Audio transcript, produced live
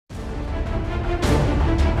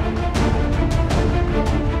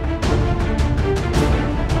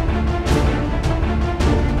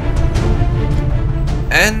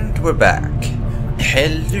we're back.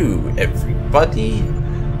 Hello everybody,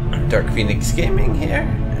 DarkPhoenix Gaming here,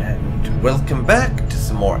 and welcome back to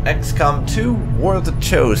some more XCOM 2 War of the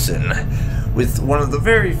Chosen, with one of the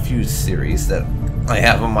very few series that I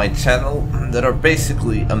have on my channel that are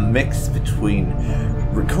basically a mix between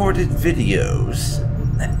recorded videos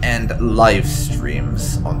and live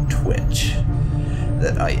streams on Twitch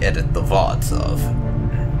that I edit the VODs of.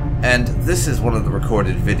 And this is one of the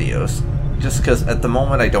recorded videos, just because at the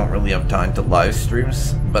moment I don't really have time to live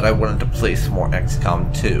streams, but I wanted to play some more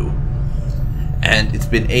XCOM 2. And it's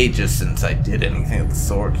been ages since I did anything of the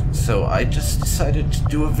sort, so I just decided to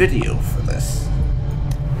do a video for this.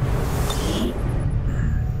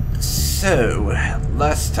 So,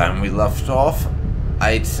 last time we left off,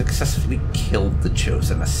 I'd successfully killed the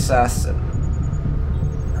Chosen Assassin.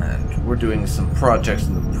 And we're doing some projects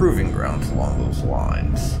in the Proving Grounds along those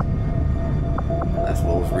lines, as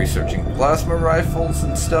well as researching plasma rifles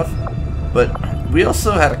and stuff. But we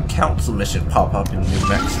also had a council mission pop up in New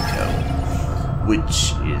Mexico,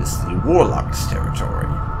 which is the Warlock's territory,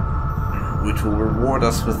 which will reward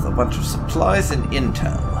us with a bunch of supplies and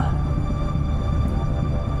intel.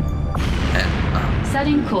 And,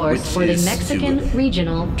 setting course for the Mexican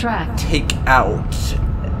regional tract. Take out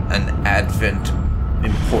an Advent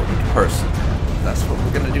important person. That's what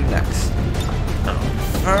we're gonna do next.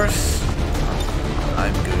 First,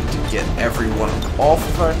 I'm going to get everyone off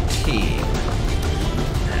of our team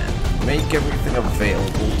and make everything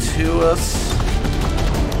available to us.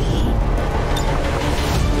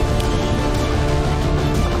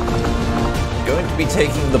 Going to be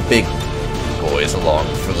taking the big boys along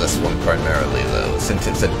for this one primarily, though, since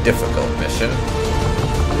it's a difficult mission.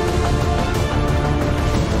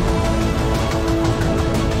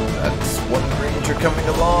 That's one ranger coming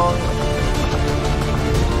along.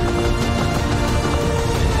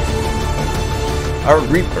 Our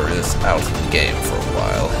Reaper is out of the game for a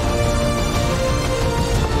while.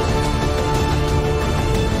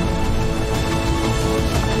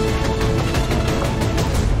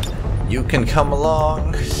 You can come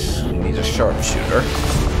along. We need a sharpshooter.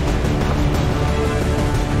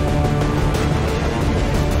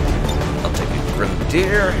 I'll take a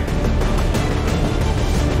grenadier.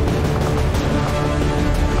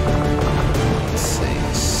 Let's see.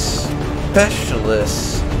 Specialist.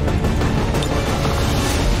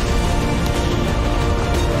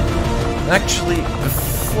 Actually,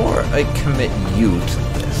 before I commit you to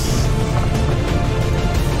this,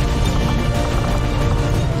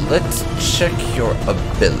 let's check your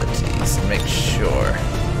abilities and make sure.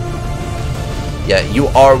 Yeah, you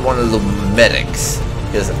are one of the medics,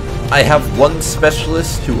 because I have one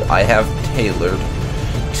specialist who I have tailored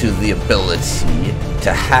to the ability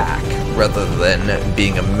to hack rather than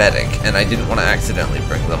being a medic, and I didn't want to accidentally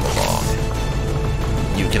bring them along.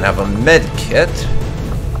 You can have a med kit.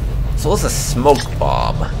 So it's a smoke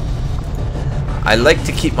bomb. I like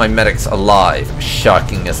to keep my medics alive,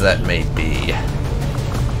 shocking as that may be.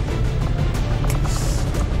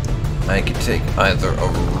 I could take either a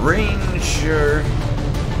ranger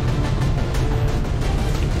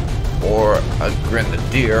or a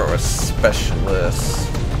grenadier or a specialist.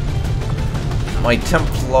 My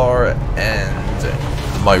Templar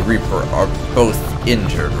and my Reaper are both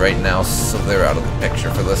injured right now, so they're out of the picture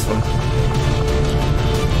for this one.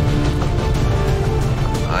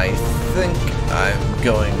 I think I'm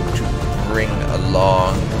going to bring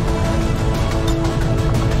along,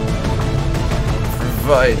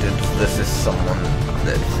 provided this is someone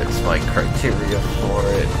that fits my criteria for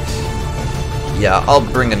it. Yeah, I'll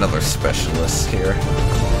bring another specialist here.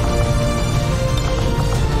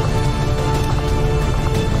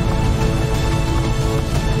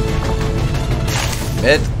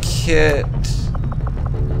 Medkit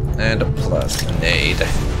and a plasminade.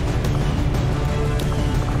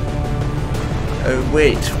 Oh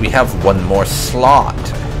wait, we have one more slot.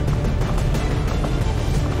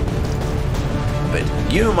 But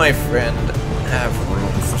you, my friend, have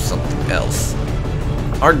room for something else.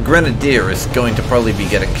 Our Grenadier is going to probably be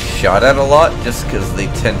getting shot at a lot, just because they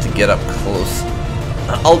tend to get up close.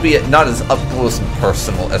 Albeit not as up close and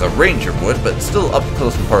personal as a Ranger would, but still up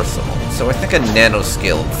close and personal. So I think a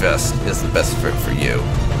nanoscale vest is the best fit for you.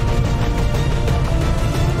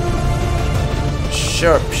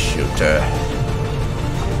 Sharpshooter.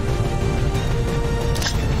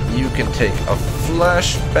 You can take a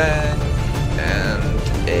flashbang and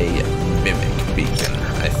a mimic beacon,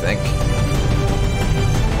 I think.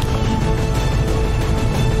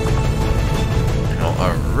 Now,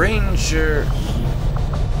 a ranger,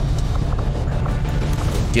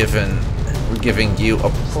 we're giving you a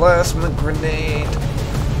plasma grenade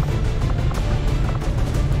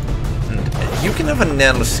You can have a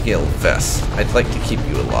nanoscale vest. I'd like to keep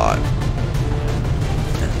you alive.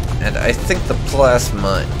 And I think the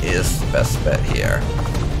plasma is the best bet here.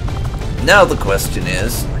 Now the question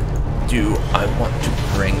is, do I want to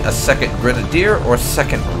bring a second Grenadier or a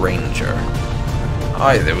second Ranger?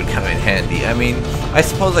 Either would come in handy. I mean, I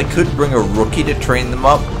suppose I could bring a rookie to train them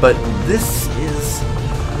up, but this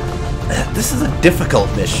is a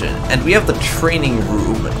difficult mission, and we have the training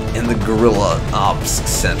room in the Guerrilla Ops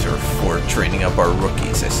Center for training up our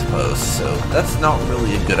rookies, I suppose, so that's not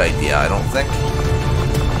really a good idea, I don't think.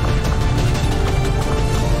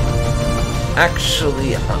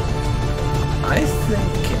 Actually, I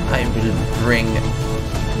think I will bring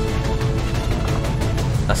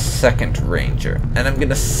a second Ranger, and I'm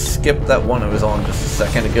gonna skip that one I was on just a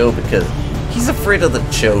second ago because he's afraid of the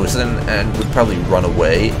Chosen and would probably run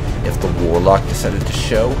away if the Warlock decided to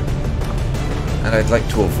show, and I'd like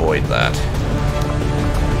to avoid that.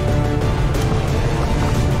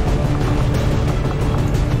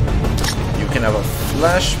 You can have a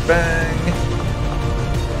flashbang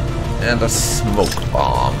and a smoke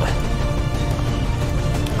bomb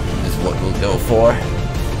is what we'll go for.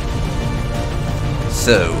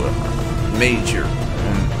 So, Major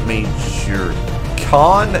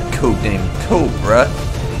Khan, codenamed Cobra,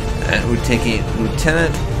 and we're taking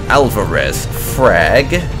Lieutenant Alvarez,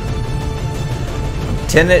 Frag,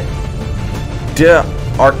 Lieutenant De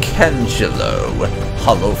Arcangelo,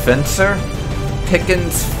 Hollow Fencer,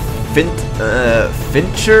 Pickens,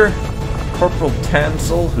 Fincher, Corporal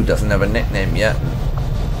Tansel, who doesn't have a nickname yet,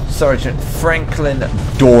 Sergeant Franklin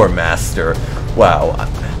Doormaster. Wow,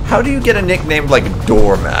 how do you get a nickname like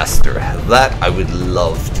Doormaster? That I would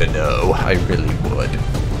love to know, I really would.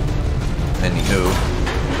 Anywho,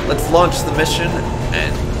 let's launch the mission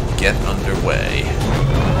and get underway.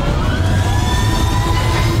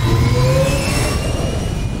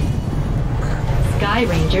 Sky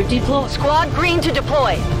Ranger deploy. Squad green to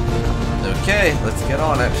deploy. Okay, let's get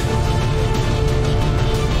on it.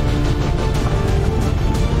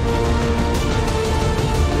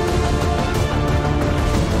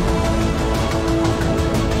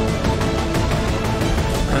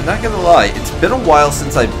 I'm not gonna lie, it's been a while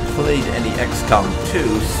since I played any XCOM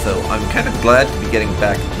 2, so I'm kind of glad to be getting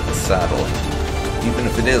back into the saddle, even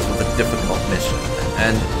if it is with a difficult mission.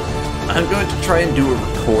 And I'm going to try and do a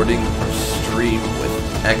recording or stream with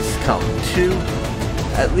XCOM 2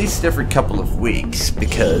 at least every couple of weeks,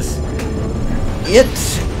 because it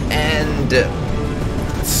and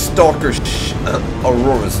Stalker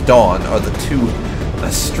Aurora's Dawn are the two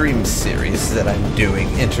stream series that I'm doing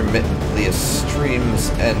intermittently as streams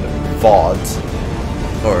and VODs,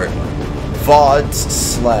 or VODs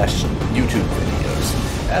slash YouTube videos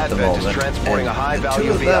at the moment, and the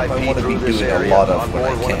two of them I want to be doing a lot of when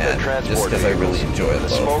I can, just because I really enjoy it. The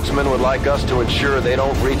spokesman would like us to ensure they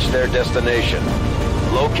don't reach their destination.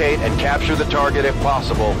 Locate and capture the target if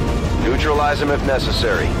possible. Neutralize them if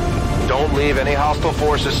necessary. Don't leave any hostile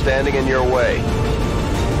forces standing in your way.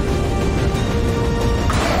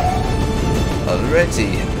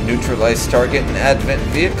 Alrighty, neutralize target and advent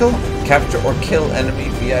vehicle, capture or kill enemy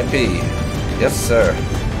VIP. Yes, sir.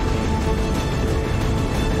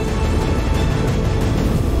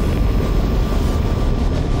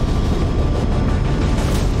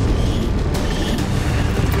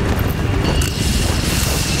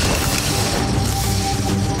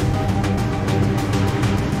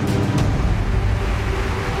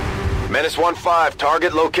 Menace 1-5,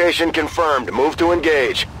 target location confirmed. Move to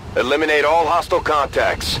engage. Eliminate all hostile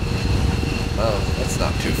contacts. Well, that's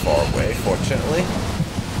not too far away, fortunately.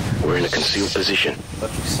 We're in a concealed position.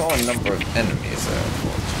 But we saw a number of enemies there,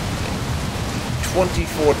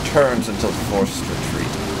 unfortunately. 24 turns until forced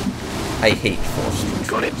retreat. I hate forced retreat.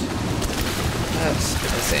 Got it.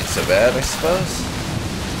 This ain't so bad, I suppose.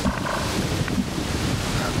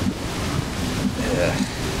 Yeah.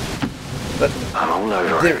 But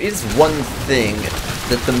there is one thing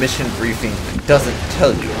that the mission briefing doesn't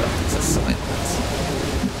tell you about these assignments.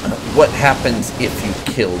 What happens if you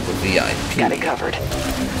kill the VIP? Got it covered.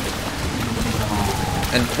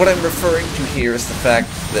 And what I'm referring to here is the fact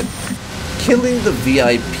that killing the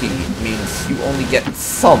VIP means you only get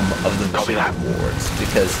some of the mission rewards.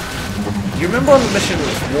 Because you remember on the mission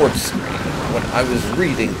reward screen when I was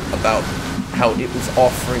reading about how it was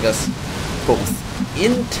offering us both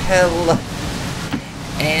intel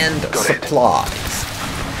and supplies.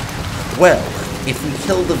 Well, if we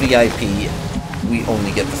kill the VIP, we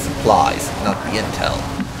only get the supplies, not the intel.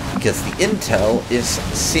 Because the intel is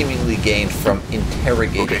seemingly gained from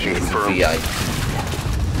interrogating the VIP.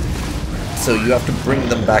 So you have to bring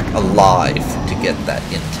them back alive to get that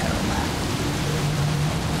intel.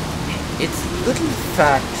 It's little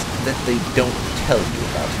fact that they don't tell you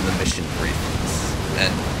about in the mission briefings,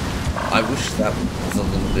 and I wish that was a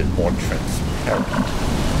little bit more transparent.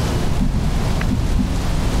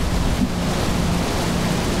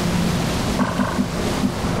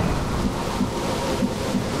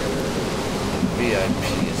 VIP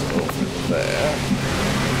is over there.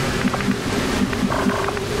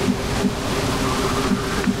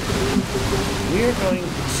 We're going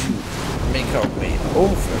to make our way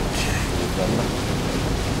over to them.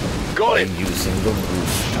 Got it! Using the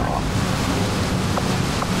rooftop.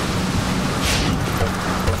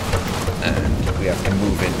 And we have to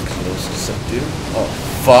move in close to subdue. Oh,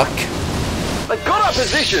 fuck. I got our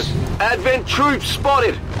position! Advent troops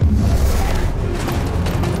spotted!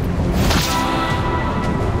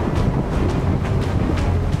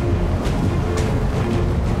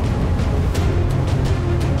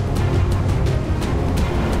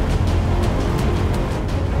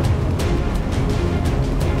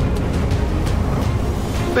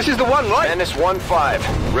 This is the one, right? Menace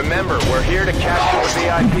 1-5. Remember, we're here to capture the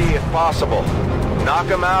VIP if possible. Knock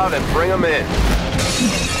them out and bring them in.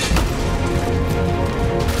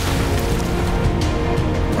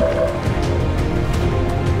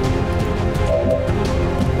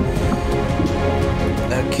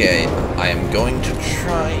 Okay, I am going to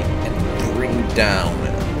try and bring down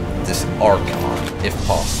this Archon, if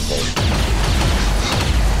possible.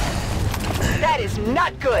 That is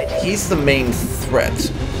not good! He's the main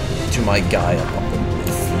threat to my guy up on the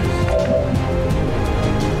roof.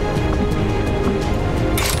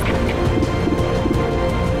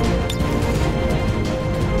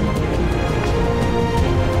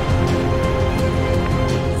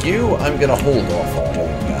 You, I'm gonna hold off on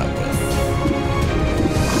doing that with.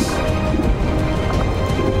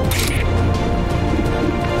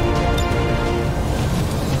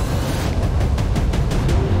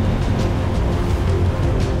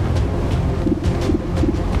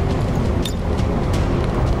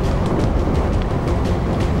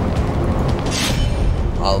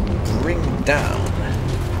 I'll bring down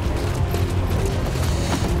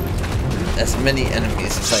as many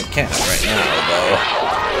enemies as I can right now, though.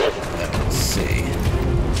 Let's see.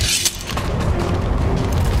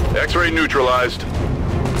 X-ray neutralized.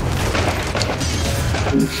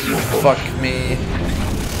 Fuck me.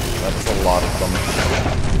 That's a lot of them.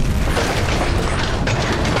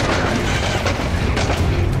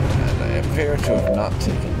 And I appear to have not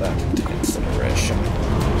taken that into consideration.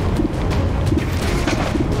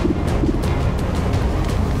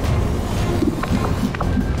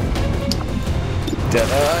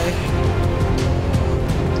 Deadeye?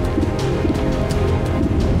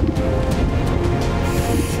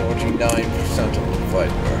 %49% of the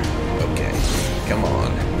Viper. Okay, come on.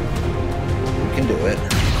 You can do it.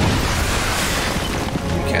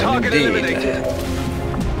 You can Target indeed. eliminated.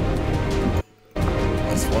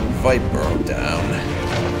 That's one Viper down.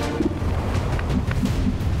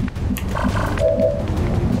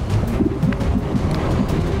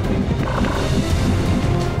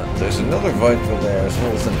 There's another Viper there, as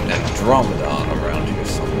well as an Andromedon around here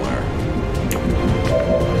somewhere.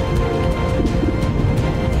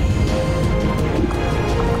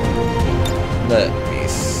 Let me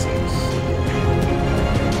see.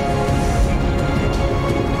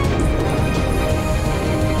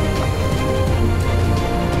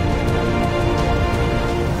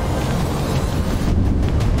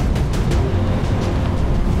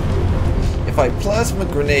 If I plasma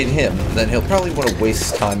grenade him, then he'll probably want to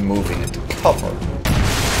waste time moving into cover.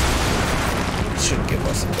 It should give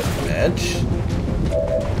us a bit of an edge.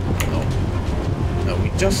 Oh. No, we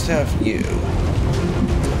just have you.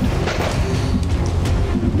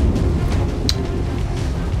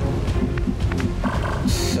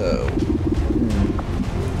 So...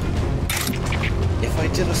 if I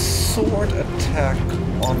did a sword attack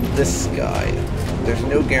on this guy, there's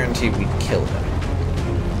no guarantee we'd kill him.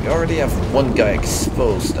 We already have one guy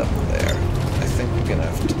exposed up there. I think we're gonna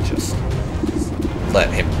have to just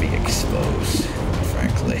let him be exposed,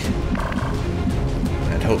 frankly.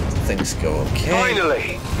 And hope that things go okay.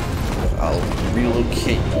 Finally! I'll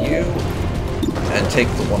relocate you and take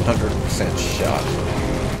the 100% shot.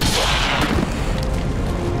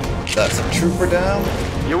 That's a trooper down.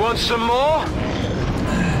 You want some more?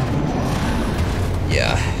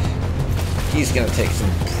 Yeah. He's gonna take some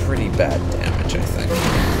pretty bad damage, I think.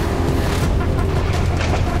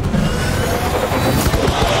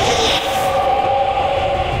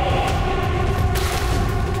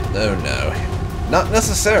 Oh no. Not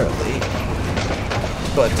necessarily.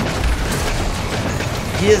 But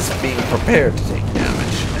he is being prepared to take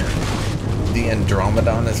damage. The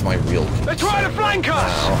Andromedon is my real concern. They're trying to flank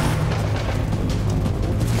us! Now.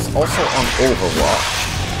 also on Overwatch.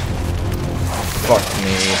 Fuck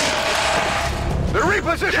me. They're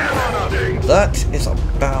repositioning on us! That is a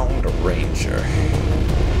bound ranger.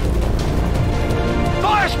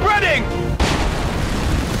 Fire spreading!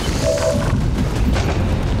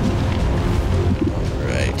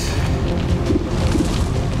 Alright.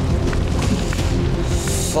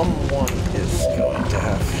 Someone is going to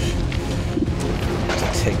have to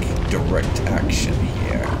take direct action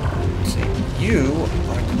here. See, you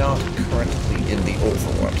are not currently in the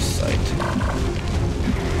Overwatch site.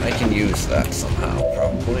 I can use that somehow,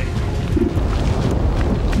 probably.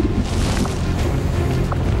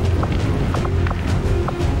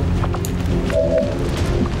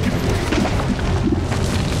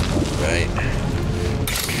 Alright.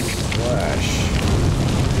 Flash.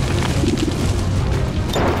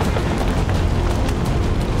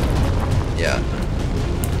 Yeah.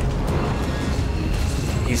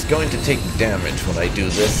 He's going to take damage when I do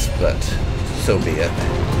this, but so be it.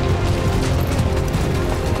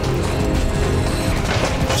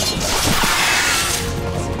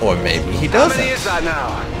 Or maybe he doesn't. How many is that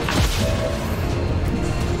now?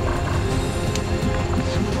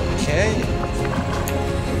 Okay.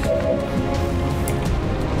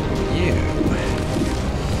 You.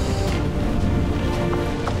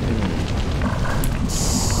 Let's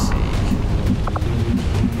see.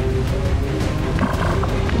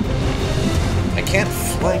 I can't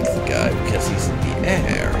flank the guy because he's in the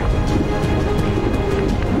air.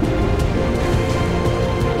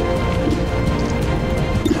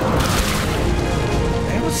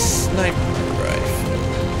 Sniper rifle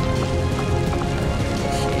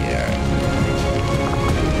here.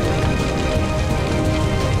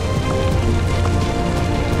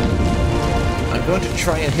 I'm going to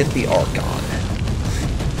try and hit the Archon.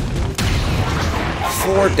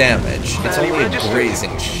 4 damage. It's only a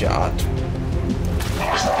grazing shot.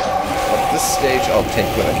 At this stage, I'll take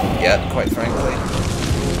what I can get, quite frankly.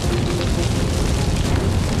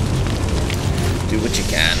 Do what you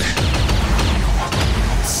can.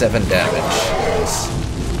 7 damage.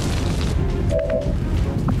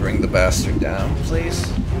 Bring the bastard down, please.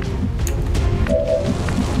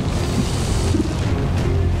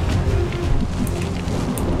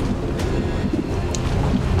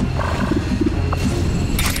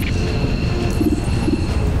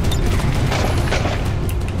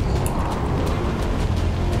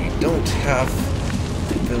 We don't have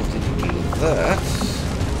the ability to do that.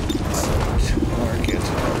 So target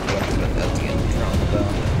our weapon at the Andromeda.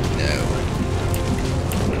 No.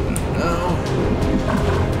 No.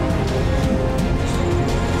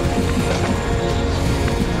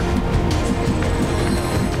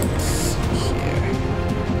 Let's see here.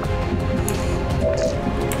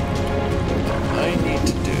 What I need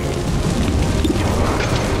to do.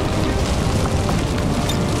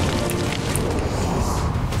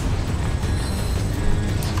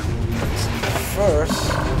 First.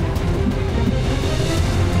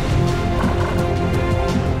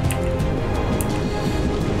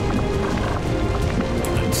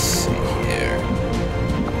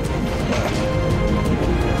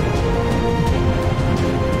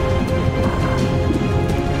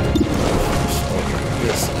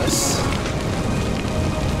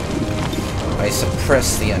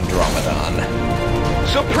 Suppress the Andromedon.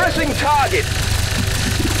 Suppressing target!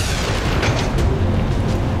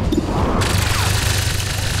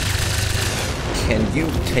 Can you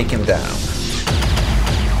take him down?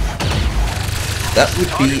 That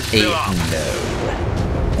would be a no.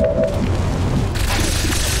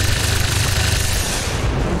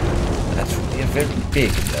 That would be a very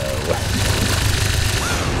big no.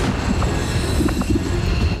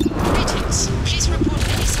 Please report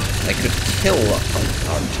any sign. I could kill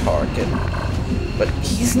our target, but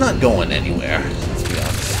he's not going anywhere, let's be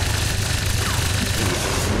honest.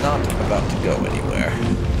 He's not about to go anywhere.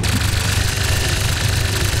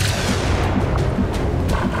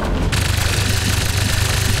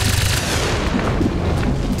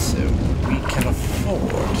 So we can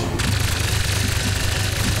afford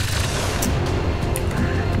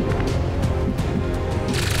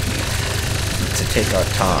to take our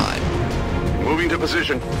time. Moving to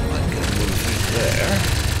position. I'm gonna move you there.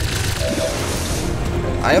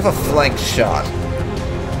 I have a flank shot.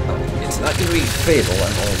 It's not gonna be fatal,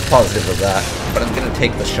 I'm almost positive of that, but I'm gonna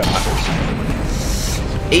take the shot.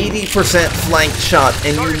 80% flank shot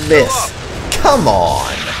and you miss. Come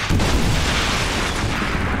on!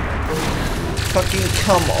 Fucking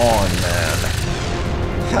come on, man.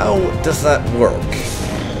 How does that work?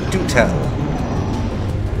 Do tell.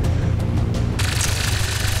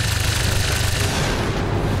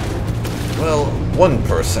 Well, one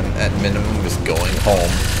person at minimum is going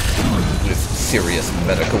home. with serious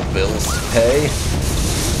medical bills to pay.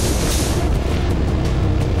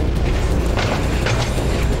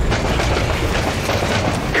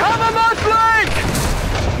 Cover my flank!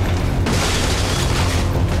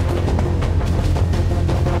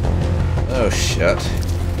 Oh shit.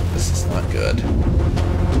 This is not good.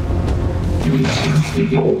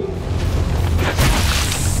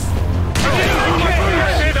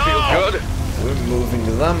 Good. We're moving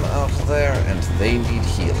them out there, and they need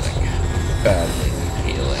healing. Badly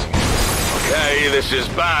need healing. Okay, this is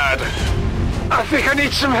bad. I think I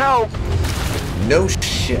need some help. No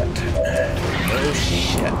shit. No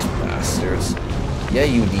shit, bastards. Yeah,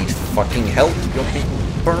 you need fucking help. You're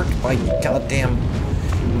being burnt by goddamn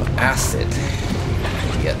acid.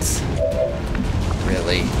 Idiots.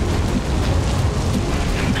 Really.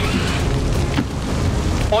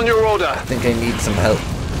 On your order. I think I need some help.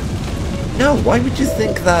 No, why would you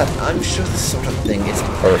think that? I'm sure this sort of thing is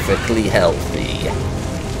perfectly healthy.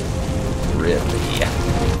 Really.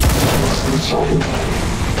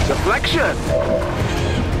 Deflection.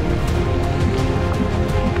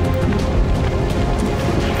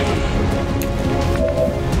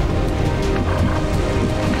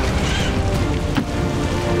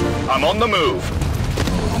 I'm on the move.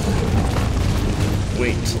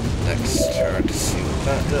 Wait till next turn to see what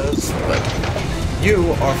that does, but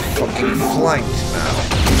you are fucking flanked now.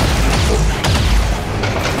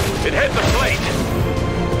 It hit the plate.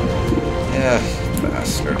 Yeah, you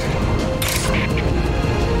bastard.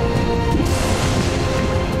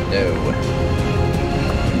 No.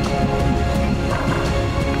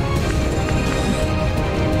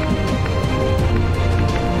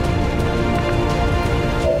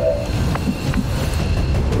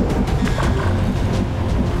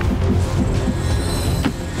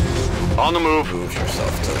 On the move. Move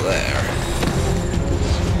yourself to there.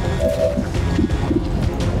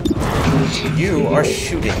 You are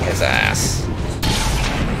shooting his ass.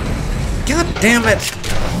 God damn it!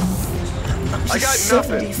 I got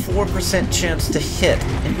nothing. 74% chance to hit,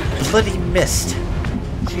 and you bloody missed.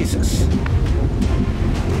 Jesus.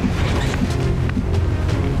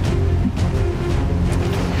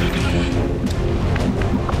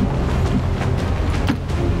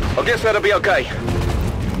 I guess that'll be okay.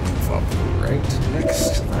 Move up right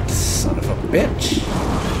next to that son of a bitch.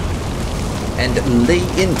 And lay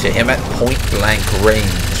into him at point-blank range.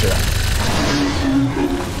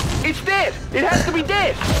 It's dead. It has to be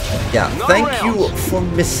dead. Yeah, No thank rounds. you for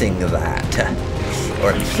missing that.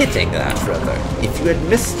 Or hitting that, rather. If you had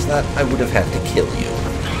missed that, I would have had to kill you.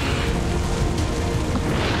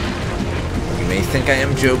 You may think I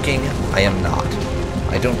am joking. I am not.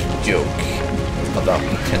 I don't joke about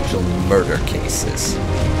potential murder cases.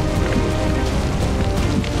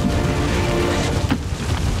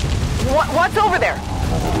 What's over there?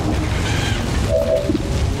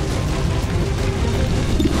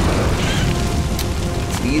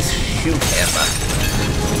 Please shoot him.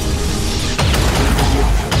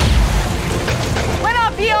 Let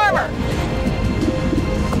off the armor!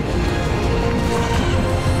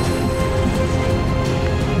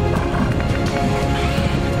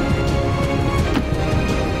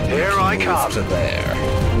 Here I Move come. to there.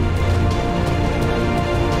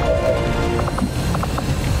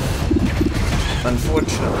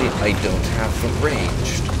 Unfortunately, I don't have the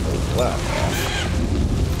range to pull that off.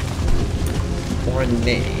 Or a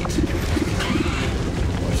nade.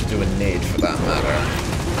 Or to do a nade for that matter.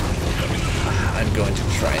 I'm going to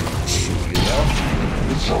try and shoot you though.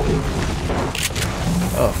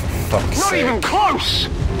 Oh, for fuck's Not sake. even close.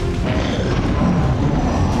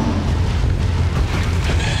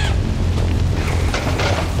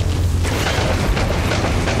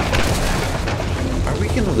 Are we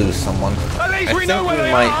gonna lose someone? At least I we think know where we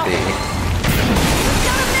they might are. be.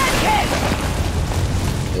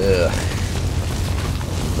 Ugh.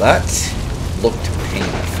 That looked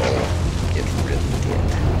painful. It really did.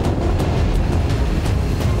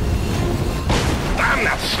 Damn,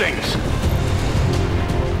 that stings.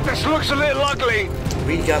 This looks a little ugly.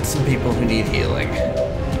 We got some people who need healing.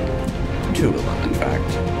 2 of them, in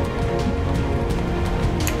fact.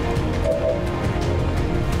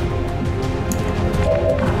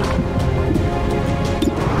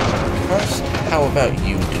 First, how about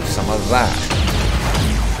you do some of that?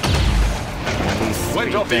 Only 3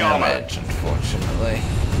 Went off the armor. damage, unfortunately.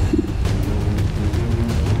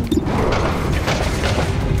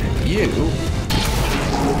 You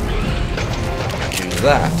do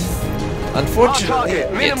that. Unfortunately,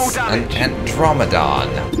 target, minimal it's damage. an Andromedon,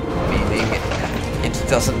 meaning it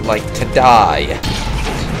doesn't like to die.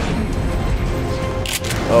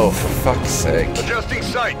 Oh, for fuck's sake. Adjusting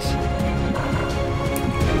sights.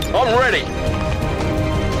 I'm ready.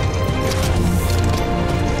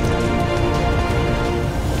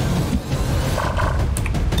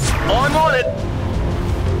 I'm on it.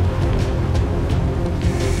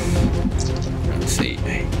 Let's see.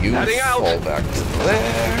 You Heading out. fall back to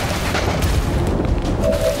there.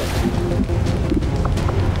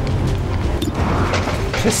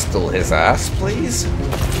 Pistol his ass, please.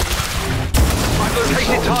 I've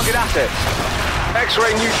located target assets.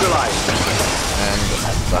 X-ray neutralized. And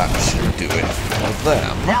that should do it for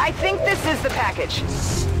them. I think this is the package.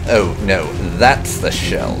 Oh, no. That's the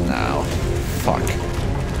shell now. Fuck.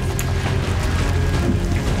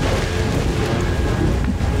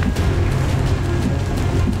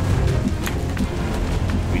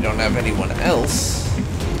 We don't have anyone else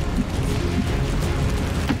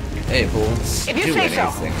able to do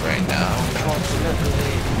anything right now,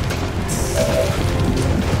 unfortunately.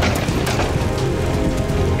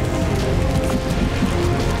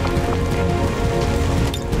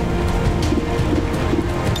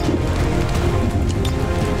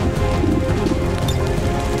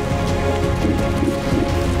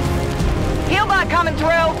 Healbot coming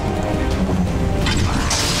through.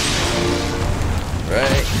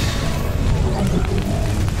 Right.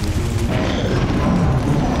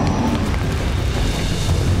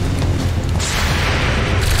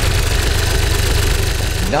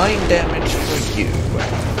 Nine damage for you.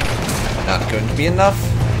 Not going to be enough.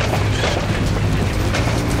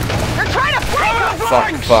 They're trying to break the Fuck,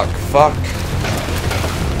 flanks! fuck, fuck.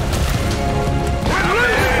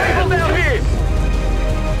 People down here.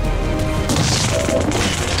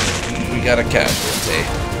 We got a casualty.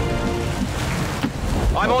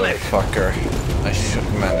 I'm on it. Fucker. I should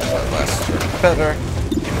have managed that last turn better.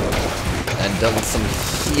 And done some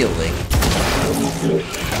healing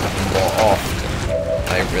more often.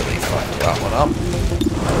 I really fucked that one up.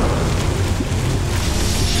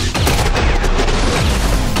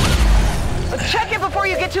 Check it before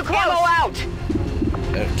you get too close. Ammo out.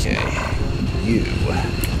 Okay. You.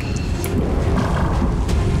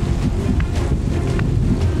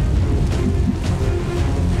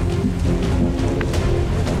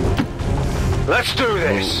 Let's do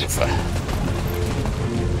this. Move.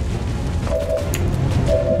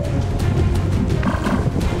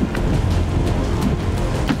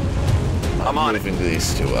 I'm on it. Moving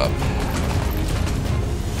these two up.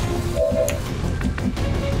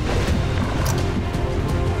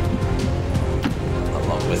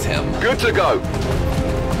 Along with him. Good to go.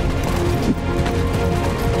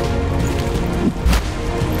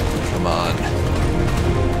 Come on.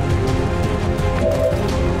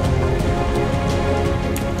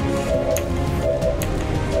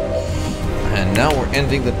 And now we're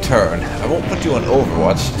ending the turn. I won't put you on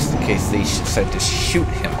Overwatch just in case they decide to shoot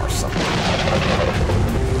him or something.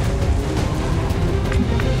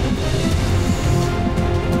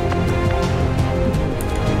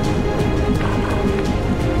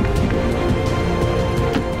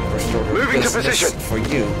 First order Moving to business position. for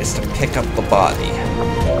you is to pick up the body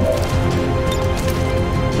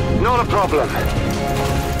Not a problem.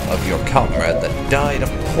 of your comrade that died of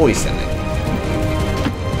poisoning.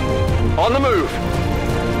 On the move.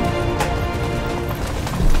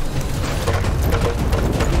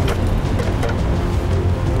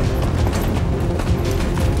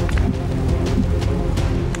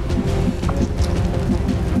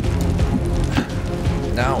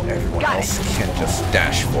 Now everyone else can just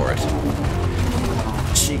dash for it.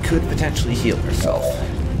 She could potentially heal herself.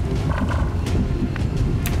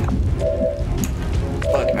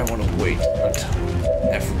 But I want to wait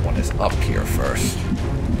until everyone is up here first.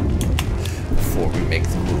 Before we make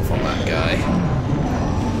the move on that guy.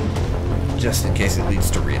 Just in case it leads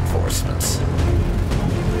to reinforcements.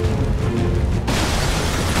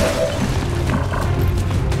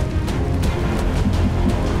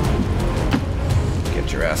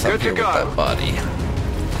 Get your ass up Good to here with go. that body.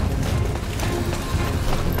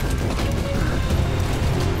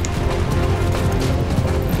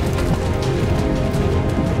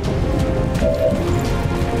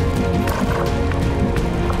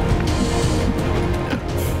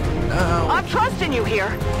 Now, I'm trusting you here.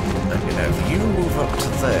 I'm gonna have you move up to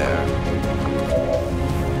there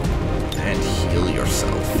and heal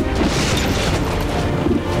yourself.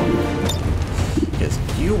 Because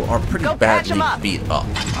you are pretty Go patch him badly up. beat up.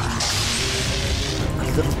 A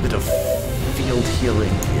little bit of field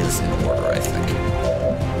healing is in order, I think.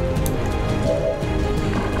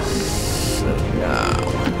 So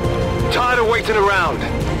now, Tired of waiting around.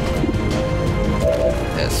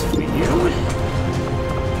 as for you,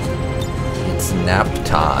 it's nap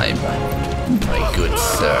time, my good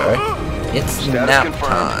sir. It's Status nap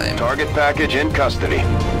confirmed. time. Target package in custody.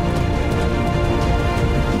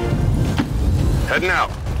 Heading out.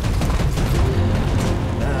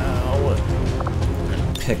 Now,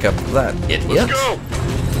 pick up that idiot. Let's go!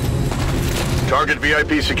 Target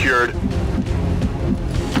VIP secured.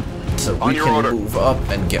 So On we your can order. move up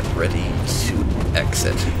and get ready to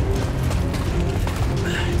exit.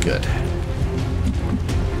 Good.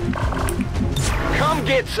 Come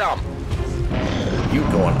get some! You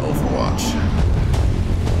go on Overwatch.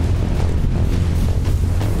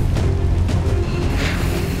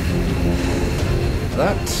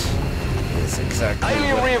 That is exactly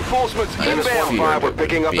Alien what reinforcements I inbound. feared 5, we're it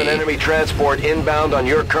picking would up an be. enemy transport inbound on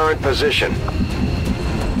your current position.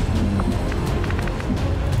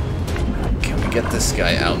 Can we get this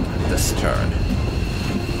guy out this turn?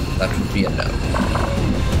 That would be a no.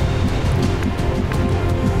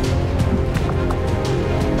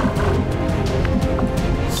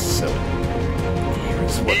 So,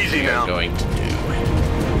 here's what Easy we now. are going to do.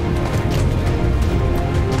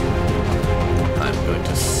 I'm going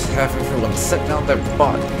to have everyone set down their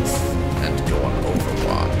bodies and go on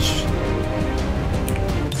Overwatch.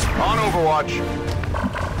 On Overwatch.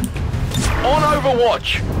 On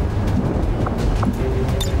Overwatch!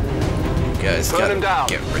 You guys Burn gotta him down.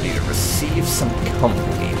 get ready to receive some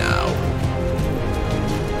company now.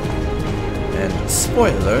 And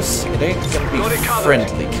spoilers, it ain't gonna Got it be covered.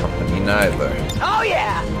 friendly company neither. Oh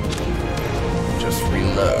yeah! Just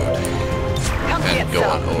reload Come and get go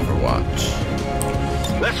on some. Overwatch.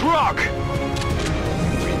 Let's rock!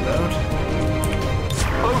 Reload.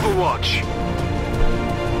 Overwatch!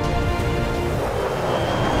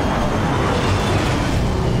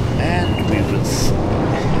 And we will see.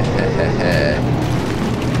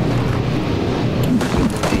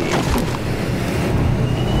 Indeed.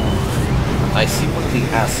 I see one of the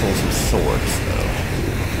assholes with swords, though.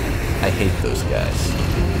 I hate those guys.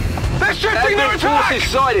 They're shifting their attack!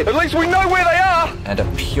 Sighted. At least we know where they are! And a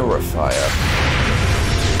purifier.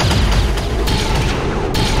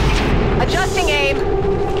 Adjusting aim.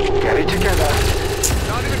 Get it together.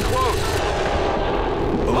 Not even close.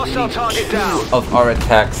 Hostile target down. Of our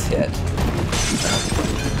attacks hit.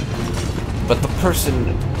 But the person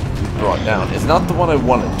we brought down is not the one I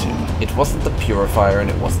wanted to. It wasn't the Purifier and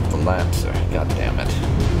it wasn't the Lancer. God damn it.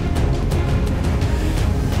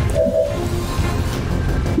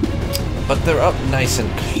 But they're up nice and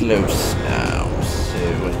close now,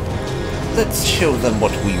 so let's show them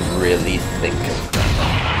what we really think of them.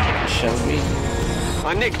 Shall we?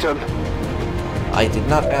 I nicked him. I did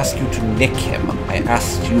not ask you to nick him. I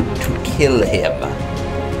asked you to kill him.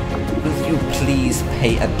 Will you please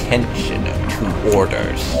pay attention to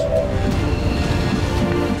orders?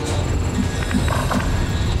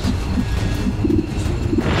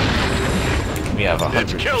 We have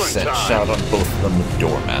 100% shot on both of them with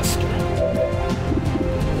Doormaster.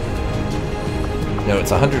 No,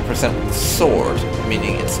 it's 100% with the sword,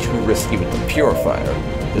 meaning it's too risky with the Purifier,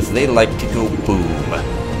 because they like to go boom.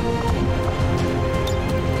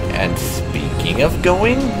 And speaking of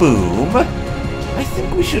going boom, I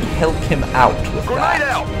think we should help him out with Grenade that.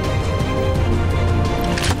 out!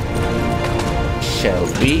 Shall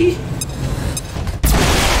we?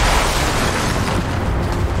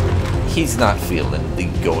 He's not feeling the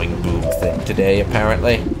going boom thing today,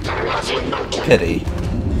 apparently. Pity.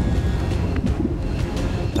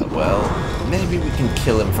 Well, maybe we can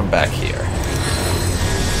kill him from back here.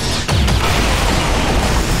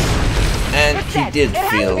 And he did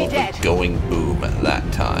feel the going boom that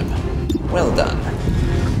time. Well done.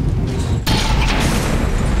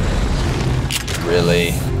 Really?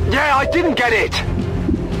 Yeah, I didn't get it!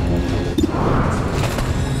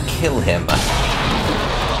 Kill him.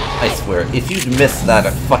 I swear, if you'd missed that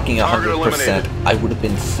at fucking 100%, I would have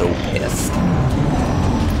been so pissed.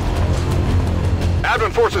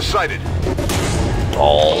 Advent forces sighted.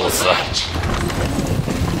 Balls.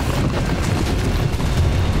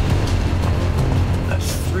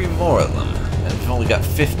 That's 3 more of them, and we've only got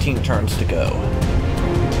 15 turns to go.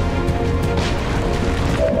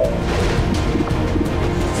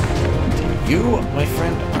 You, my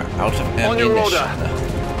friend, are out of ammunition. On your order.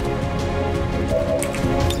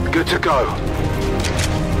 Good to go.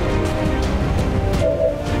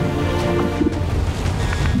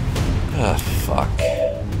 Ah, fuck.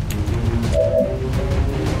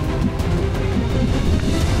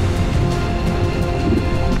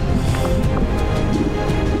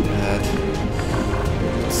 That.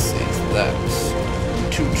 Let's see,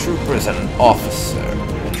 that's 2 troopers and an officer.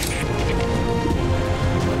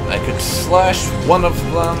 I could slash one of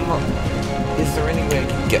them. Is there any way I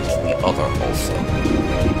can get to the other also?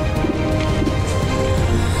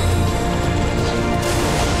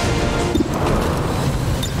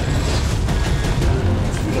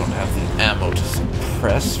 have the ammo to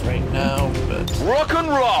suppress right now, but Rock and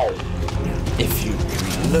roll! if you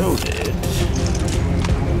reloaded,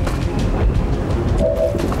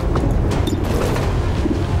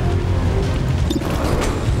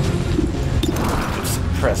 you could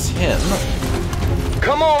suppress him.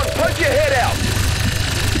 Come on, put your head out!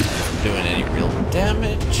 Doing any real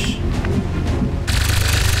damage.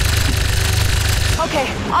 Okay,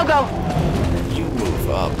 I'll go. You move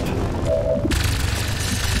up.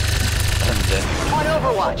 And then On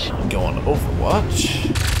Overwatch. go on Overwatch.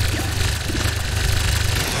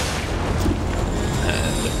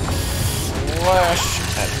 And slash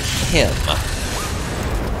at him.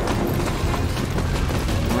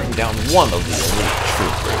 Bring down one of the elite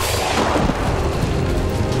troopers.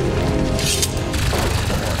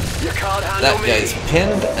 You can't handle That me! guy's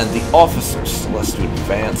pinned, and the officer still has to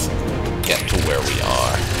advance to get to where we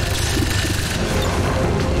are.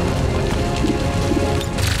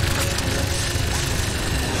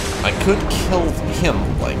 I could kill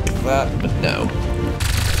him like that, but no.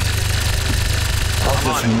 I'll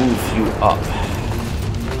just move you up.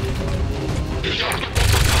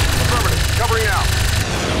 Affirmative, covering out.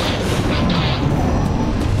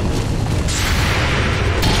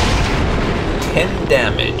 10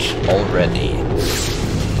 damage already.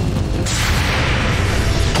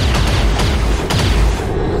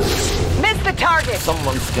 Missed the target.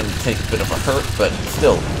 Someone's gonna take a bit of a hurt, but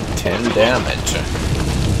still, 10 damage.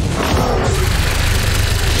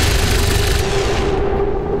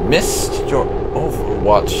 Missed your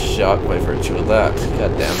Overwatch shot by virtue of that.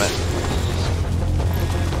 God damn it.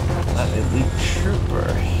 That elite trooper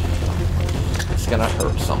is gonna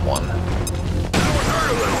hurt someone.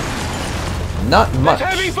 Not much,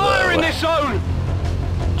 There's heavy fire though. in this zone!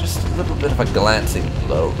 Just a little bit of a glancing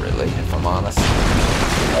blow, really, if I'm honest.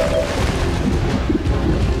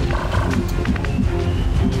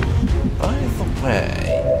 By the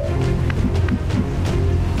way,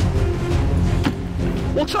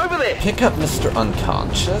 What's over there? pick up Mr.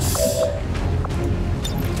 Unconscious.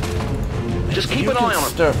 Just keep You an can eye on him.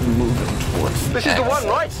 start moving towards the This is the one, exit.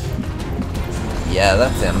 right? Yeah,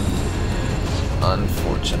 that's him.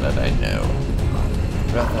 Unfortunate, I know.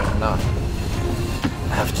 I'd rather not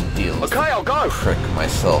have to deal with Okay, I'll go. the prick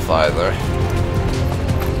myself either.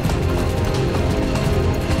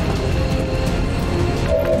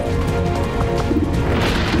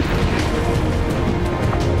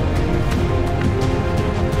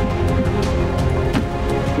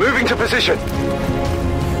 Moving to position.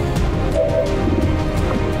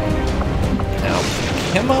 Now,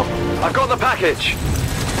 pick him up. I've got the package.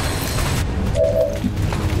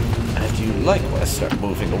 And you likewise start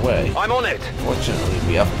moving away. I'm on it. Fortunately,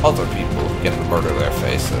 we have other people who can murder their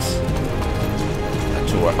faces. And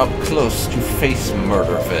who are up close to face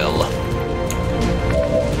Murderville.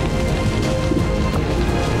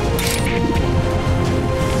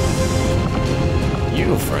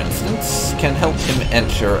 You, for instance, can help him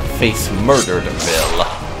enter face Murderville.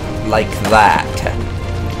 Like that.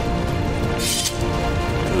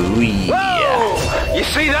 Ooh, yeah. Whoa! You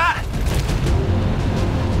see that?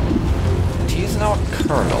 He's now a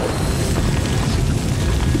colonel.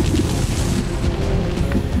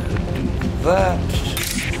 Do that.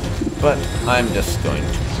 But I'm just going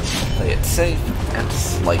to play it safe and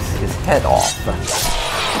slice his head off.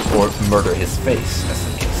 Or murder his face, as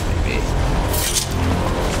the case may be.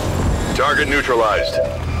 Target neutralized.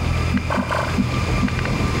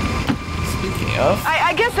 Speaking of,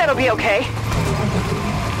 I guess that'll be okay.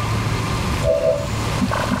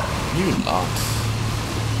 you lot.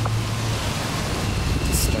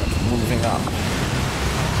 Start moving up.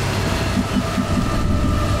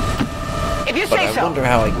 If you But say I so. wonder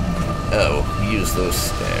how I... Oh, use those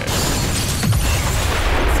stairs.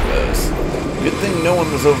 Those. Good thing no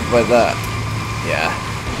one was over by that. Yeah.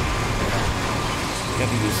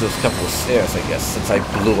 Gotta use those couple of stairs, I guess, since I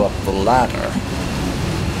blew up the ladder.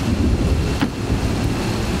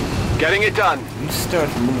 Getting it done. You start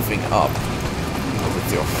moving up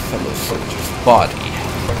with your fellow soldier's body.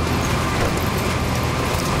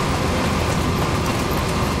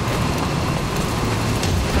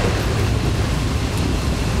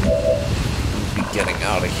 We'll be getting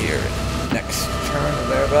out of here next turn or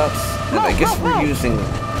thereabouts. And I guess we're using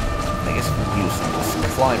this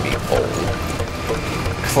climby pole.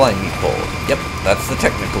 Climby pole. Yep, that's the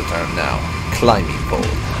technical term now. Climby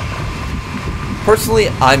pole. Personally,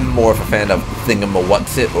 I'm more of a fan of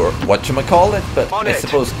thingamawhatsit or whatchamacallit, but On I it.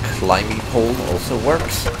 suppose climby pole also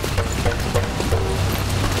works.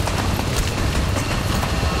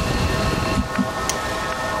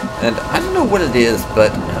 And I don't know what it is,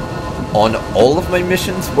 but on all of my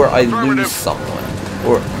missions where I Affirmative. lose someone,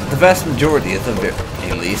 or the vast majority at the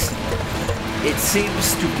very least, it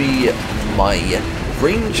seems to be my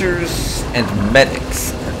rangers and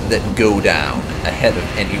medics that go down ahead of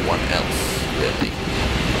anyone else, really.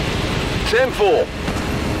 Sinful!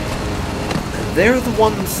 They're the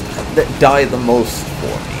ones that die the most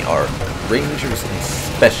for me, are rangers and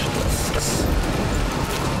specialists.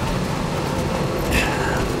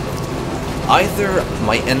 Either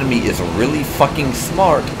my enemy is really fucking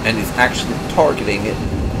smart and is actually targeting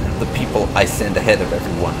the people I send ahead of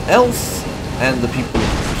everyone else, and the people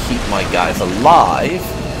who keep my guys alive,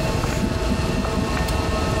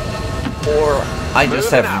 or I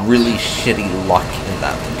just have really shitty luck in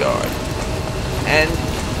that regard. And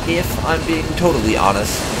if I'm being totally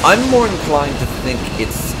honest, I'm more inclined to think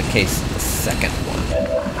it's the case of the second one,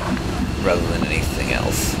 rather than anything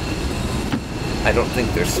else. I don't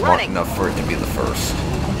think they're smart enough for it to be the first,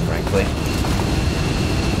 frankly.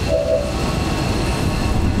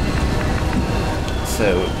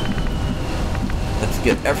 So, let's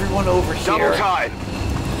get everyone over here,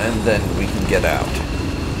 and then we can get out.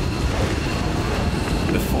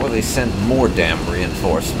 Before they send more damn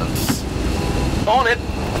reinforcements. On it!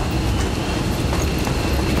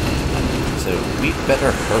 So, we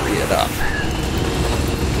better hurry it up.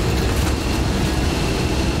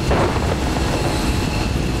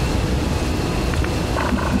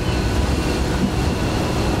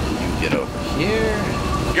 You get over here.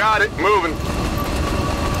 Got it, moving.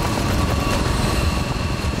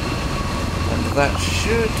 That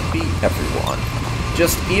should be everyone.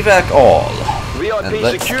 Just evac all. And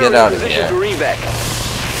let's get out of here.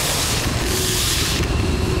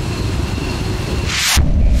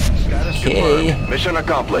 Okay. Mission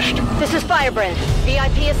accomplished. This is Firebrand.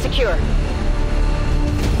 VIP is secure.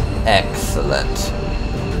 Excellent.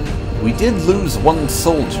 We did lose one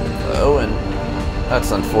soldier, though, and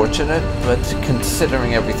that's unfortunate, but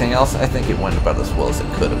considering everything else, I think it went about as well as it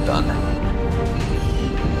could have done.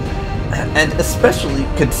 And especially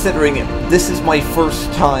considering this is my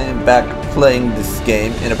first time back playing this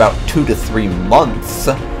game in about 2 to 3 months,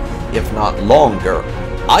 if not longer,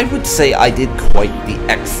 I would say I did quite the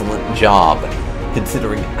excellent job,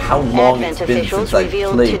 considering how long it's been since I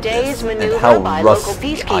played this, and how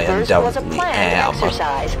rusty I undoubtedly am.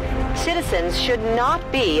 Citizens should not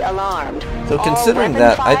be alarmed. So considering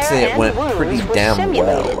that, I'd say it went pretty damn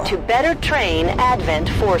well. To better train Advent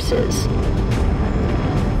forces.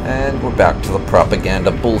 And we're back to the propaganda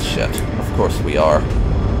bullshit. Of course we are.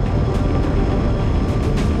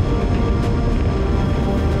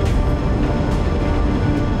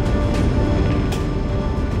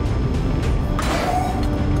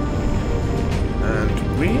 And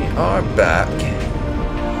we are back.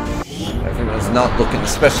 Everyone's not looking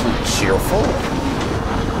especially cheerful.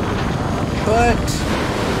 But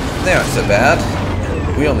they aren't so bad.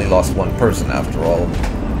 We only lost one person after all.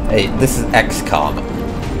 Hey, this is XCom.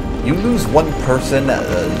 You lose one person,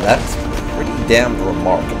 that's pretty damn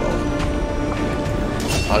remarkable.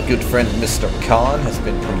 Our good friend Mr. Khan has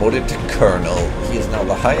been promoted to Colonel. He is now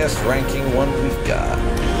the highest ranking one we've got.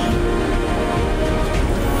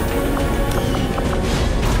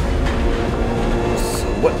 So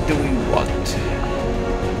what do we want?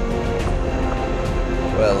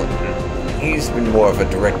 Well, he's been more of a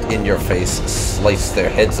direct in-your-face, slice their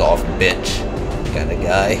heads off bitch kind of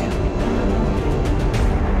guy.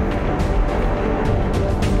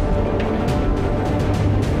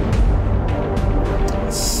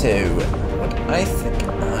 So, what I think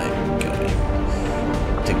I'm going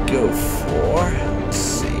to go for, let's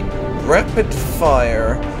see, rapid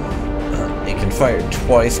fire. You can fire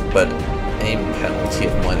twice, but aim penalty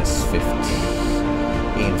of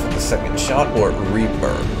 -15 for the second shot, or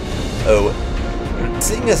Reaper. Oh,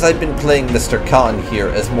 seeing as I've been playing Mr. Khan here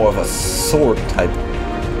as more of a sword type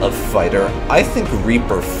of fighter, I think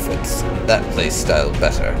Reaper fits that playstyle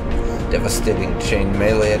better. Devastating chain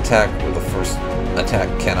melee attack where the first attack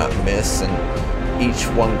cannot miss, and each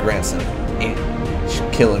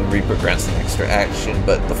killing Reaper grants an extra action,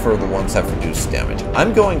 but the further ones have reduced damage.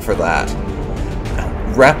 I'm going for that.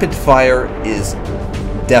 Rapid fire is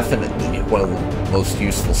definitely one of the most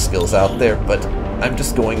useful skills out there, but I'm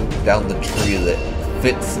just going down the tree that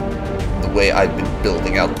fits the way I've been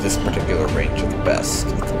building out this particular ranger the best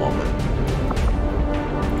at the moment.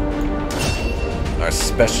 Our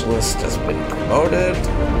specialist has been promoted.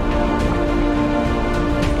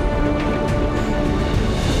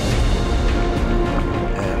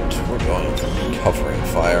 Covering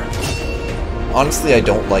fire. Honestly, I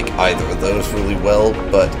don't like either of those really well,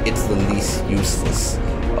 but it's the least useless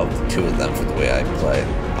of the two of them for the way I play.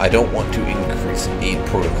 I don't want to increase a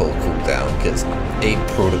protocol cooldown, because a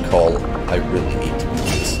protocol I really need to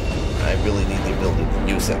use. I really need the ability to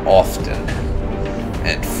use it often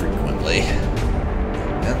and frequently.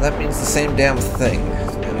 And that means the same damn thing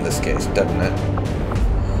in this case, doesn't it?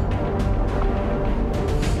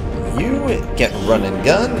 You get run and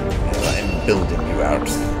gun, and I'm building you out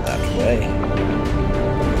that way.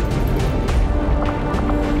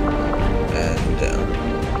 And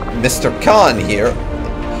Mr. Khan here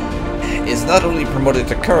is not only promoted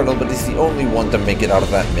to Colonel, but he's the only one to make it out of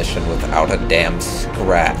that mission without a damn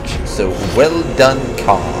scratch. So well done,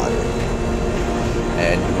 Khan.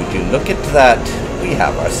 And would you look at that, we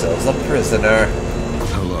have ourselves a prisoner.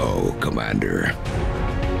 Hello, Commander.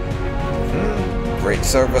 Great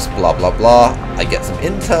service, blah blah blah. I get some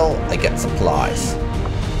intel, I get supplies.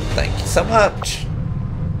 Thank you so much.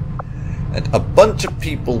 And a bunch of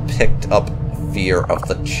people picked up Fear of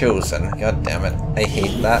the Chosen. God damn it, I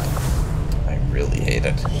hate that. I really hate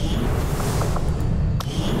it.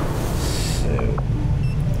 So,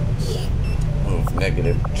 move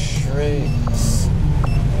negative traits.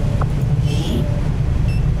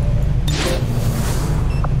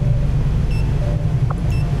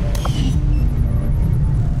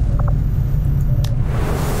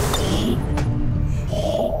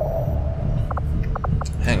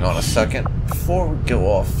 Hang on a second, before we go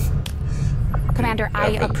off. Commander,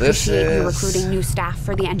 I appreciate you recruiting new staff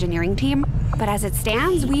for the engineering team, but as it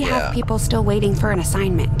stands, we have people still waiting for an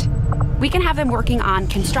assignment. We can have them working on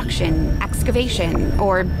construction, excavation,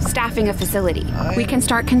 or staffing a facility. We can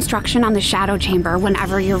start construction on the Shadow Chamber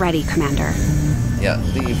whenever you're ready, Commander. Yeah,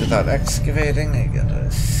 leave without excavating. I gotta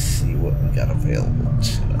see what we got available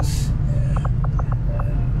to us.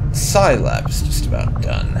 Scilab is just about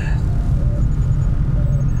done.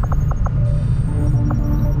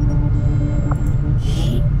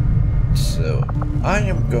 So, I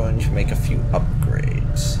am going to make a few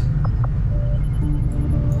upgrades.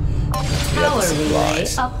 Power relay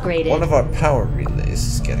upgraded. One of our power relays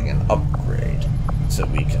is getting an upgrade, so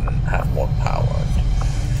we can have more power.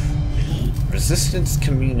 Resistance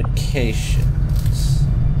communications.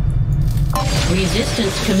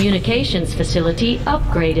 Resistance communications facility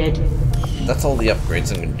upgraded. That's all the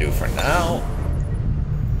upgrades I'm going to do for now.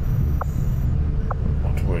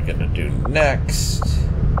 What we're going to do next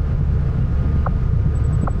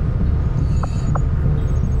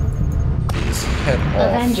is head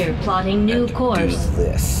off. Avenger plotting new course. Do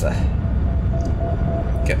this.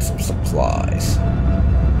 Get some supplies.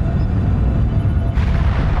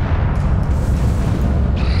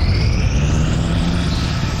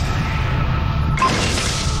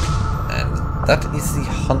 And that is the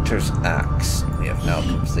Hunter's Axe we have now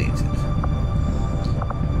completed.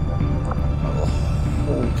 I will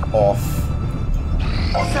hold off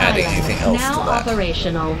on adding anything else now to that.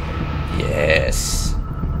 Operational. Yes.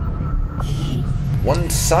 One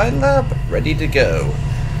Scilab ready to go.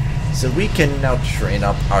 So we can now train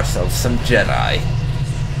up ourselves some Jedi,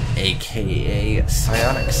 aka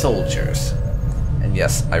psionic soldiers. And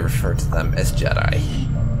yes, I refer to them as Jedi.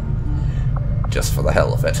 Just for the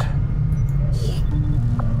hell of it.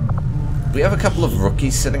 We have a couple of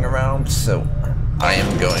rookies sitting around, so I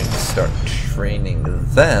am going to start training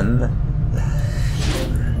them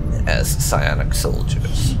as psionic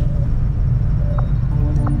soldiers.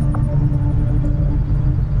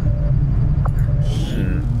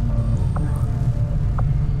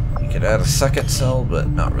 Could add a second cell, but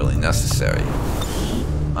not really necessary.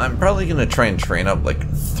 I'm probably gonna try and train up like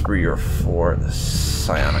 3 or 4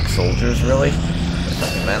 psionic soldiers, really, if I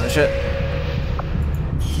can manage it.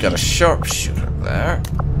 Got a sharpshooter there.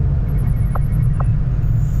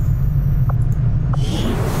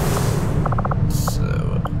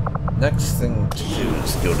 So, next thing to do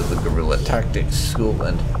is go to the guerrilla tactics school,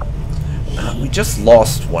 and we just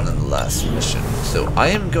lost one in the last mission, so I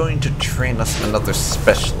am going to train us another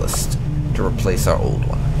specialist to replace our old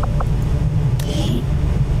one.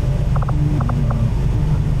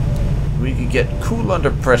 We could get cool under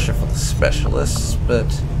pressure for the specialists,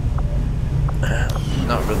 but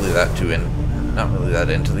not really that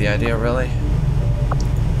into the idea, really.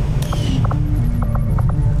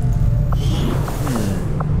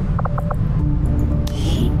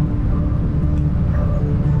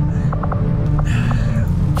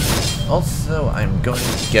 Also, I'm going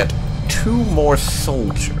to get 2 more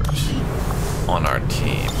soldiers on our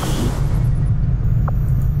team.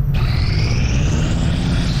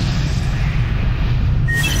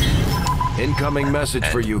 Incoming message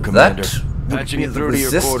for you, Commander. That would be the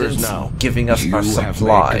resistance giving us our supplies. You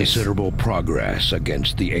have made considerable progress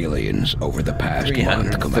against the aliens over the past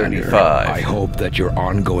month, Commander. I hope that your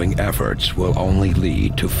ongoing efforts will only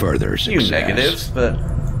lead to further success. Few negatives, but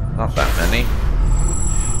not that many.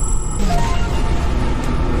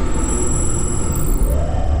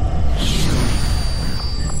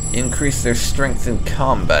 Increase their strength in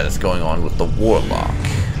combat is going on with the Warlock.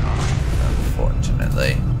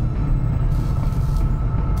 Unfortunately.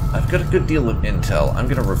 I've got a good deal of intel. I'm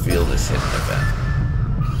going to reveal this hidden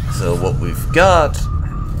event. So what we've got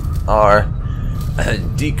are a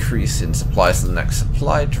decrease in supplies to the next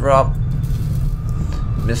supply drop.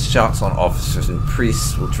 Missed shots on officers and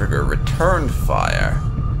priests will trigger return fire.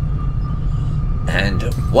 And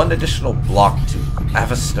one additional block to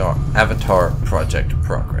Avatar Project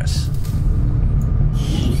progress.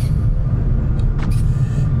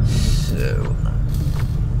 So...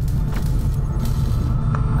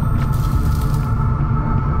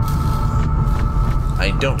 I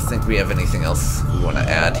don't think we have anything else we want to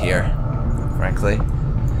add here, frankly.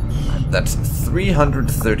 That's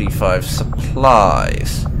 335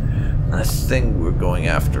 supplies. The thing we're going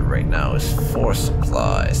after right now is 4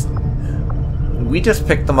 supplies. We just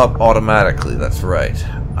picked them up automatically, that's right.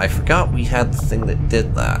 I forgot we had the thing that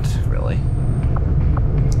did that, really.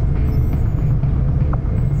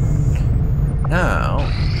 Now...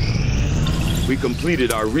 we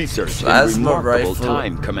completed our research Plasma in remarkable rifle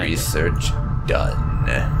time, Commander. Research done.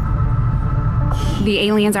 The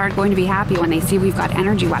aliens aren't going to be happy when they see we've got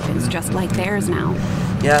energy weapons just like theirs now.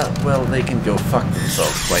 Yeah, well, they can go fuck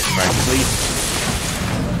themselves, quite frankly.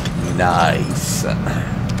 Nice.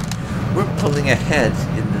 We're pulling ahead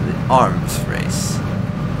in the arms race.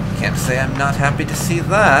 Can't say I'm not happy to see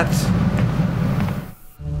that.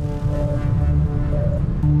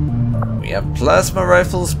 We have plasma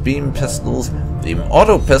rifles, beam pistols, beam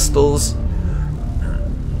auto pistols,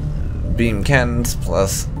 beam cannons,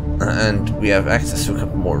 plus, and we have access to a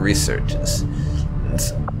couple more researches.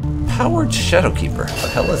 It's powered Shadowkeeper. What the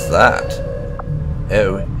hell is that?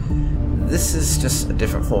 Oh, this is just a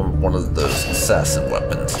different form of one of those assassin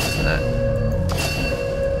weapons, isn't it?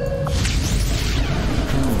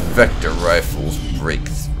 Vector rifles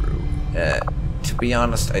breakthrough. To be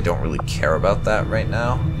honest, I don't really care about that right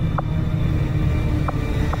now.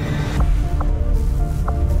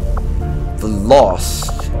 The Lost.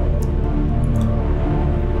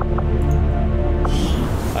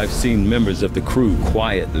 I've seen members of the crew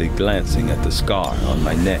quietly glancing at the scar on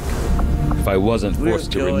my neck. If I wasn't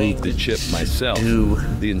forced to remove the chip myself,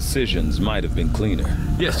 the incisions might have been cleaner.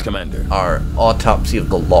 Yes, Commander. Our autopsy of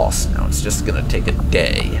the Lost now. It's just gonna take a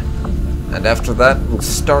day. And after that, we'll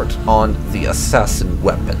start on the assassin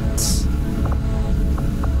weapons.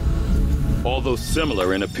 Although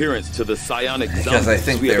similar in appearance to the psionic because I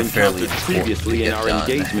think we have they're fairly encountered previously in our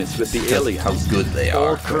engagements with the aliens, how good they are.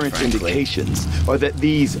 All current indications are that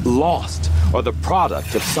these Lost are the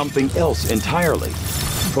product of something else entirely.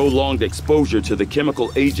 Prolonged exposure to the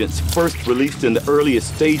chemical agents first released in the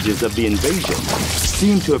earliest stages of the invasion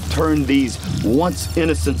seem to have turned these once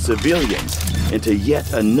innocent civilians into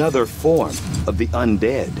yet another form of the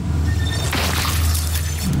undead.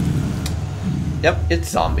 Yep, it's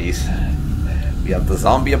zombies. We have the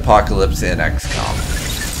zombie apocalypse in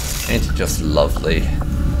XCOM. It's just lovely.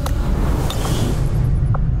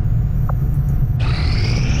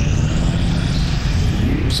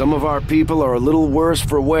 Some of our people are a little worse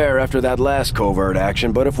for wear after that last covert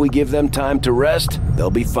action, but if we give them time to rest, they'll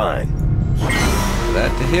be fine.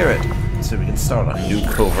 Glad to hear it. So we can start on new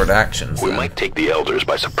covert actions. We might take the Elders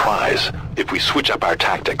by surprise if we switch up our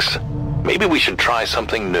tactics. Maybe we should try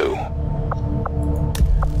something new.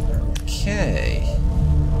 Okay.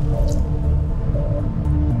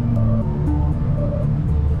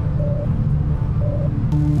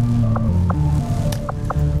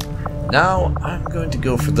 Now I'm going to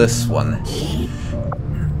go for this one.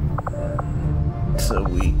 So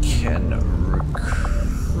we can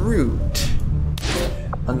recruit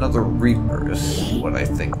another Reaper is what I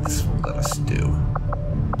think this will let us do.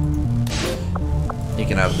 You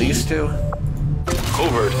can have these two.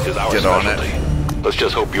 Covert is our specialty. Let's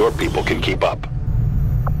just hope your people can keep up.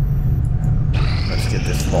 Let's get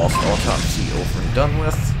this Lost autopsy over and done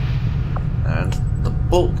with. And the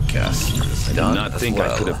Boltcaster is done. I do not think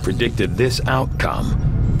I could have predicted this outcome,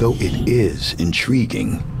 though it is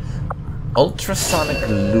intriguing. Ultrasonic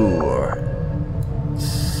lure.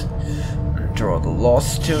 Let's draw the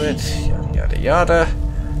Lost to it. Yada yada yada.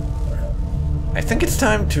 I think it's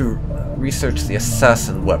time to research the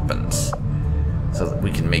assassin weapons, so that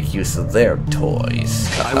we can make use of their toys.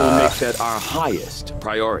 I will make that our highest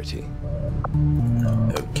priority.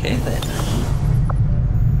 Okay then.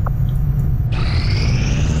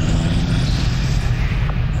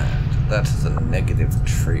 that is a negative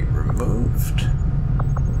trait removed.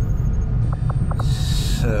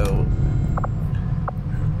 So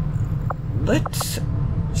let's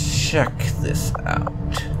check this out.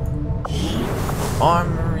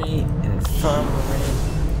 Armory, infirmary.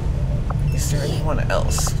 Is there anyone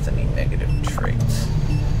else with any negative traits?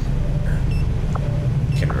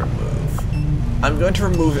 Can remove. I'm going to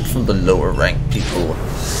remove it from the lower ranked people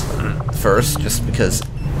first, just because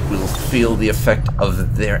we'll feel the effect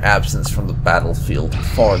of their absence from the battlefield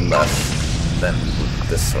far less than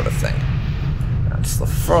this sort of thing. That's the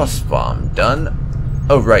frost bomb done.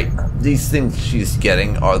 Oh right, these things she's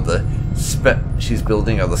getting are the she's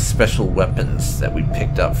building are the special weapons that we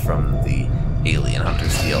picked up from the Alien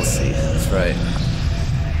Hunters DLC. That's right.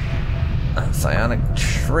 Psionic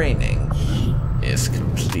training is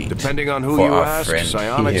complete. Depending on who you ask,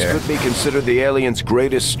 psionics could be considered the alien's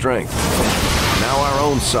greatest strength. Now our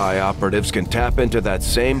own psi operatives can tap into that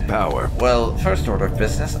same power. Well, first order of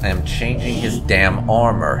business, I am changing his damn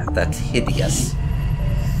armor. That's hideous.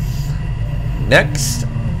 Next,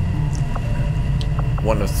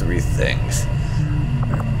 one of three things.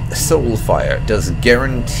 Soulfire does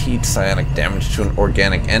guaranteed psionic damage to an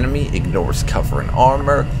organic enemy, ignores cover and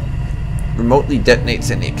armor, remotely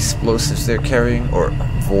detonates any explosives they're carrying, or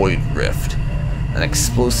Void Rift, an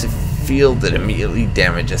explosive field that immediately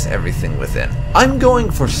damages everything within. I'm going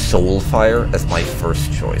for Soulfire as my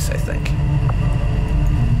first choice, I think.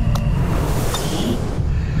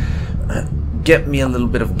 Get me a little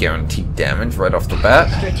bit of guaranteed damage right off the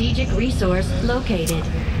bat. Strategic resource located.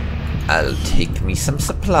 I'll take me some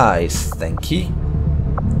supplies, thank you.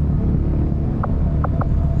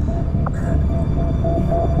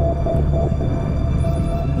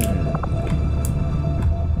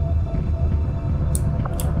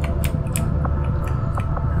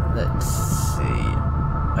 Let's see.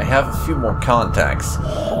 I have a few more contacts.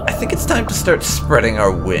 I think it's time to start spreading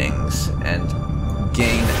our wings and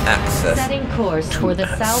gain access Setting course to for the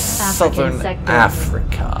South Southern African sector.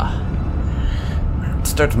 Africa.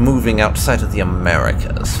 Start moving outside of the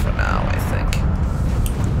Americas for now, I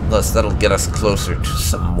think. Thus, that'll get us closer to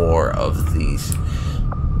some more of these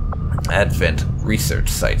Advent research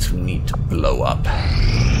sites we need to blow up.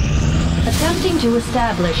 Attempting to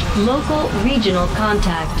establish local regional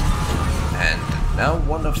contact. And now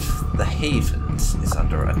one of the havens is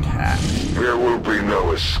under attack. There will be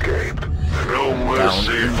no escape. No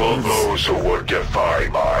mercy for those who would defy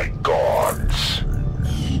my gods.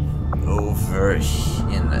 Over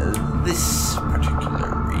in this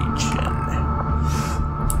particular region,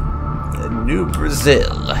 New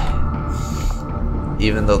Brazil.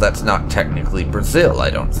 Even though that's not technically Brazil, I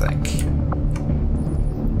don't think.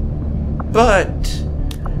 But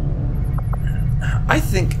I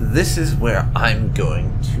think this is where I'm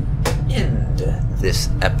going to end this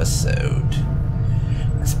episode.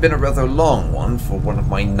 It's been a rather long one for one of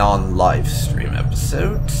my non-live stream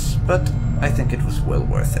episodes, but I think it was well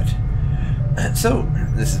worth it. And so,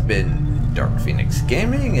 this has been DarkPhoenix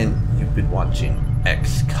Gaming, and you've been watching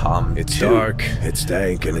XCom 2. It's dark, it's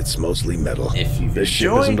dank, and it's mostly metal. If you've this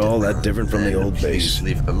ship enjoyed, isn't all that different from the old please base.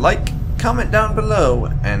 leave a like, comment down below,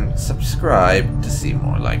 and subscribe to see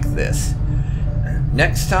more like this.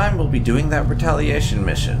 Next time, we'll be doing that retaliation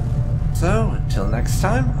mission. So, until next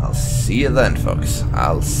time, I'll see you then, folks.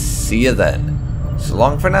 I'll see you then. So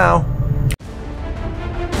long for now.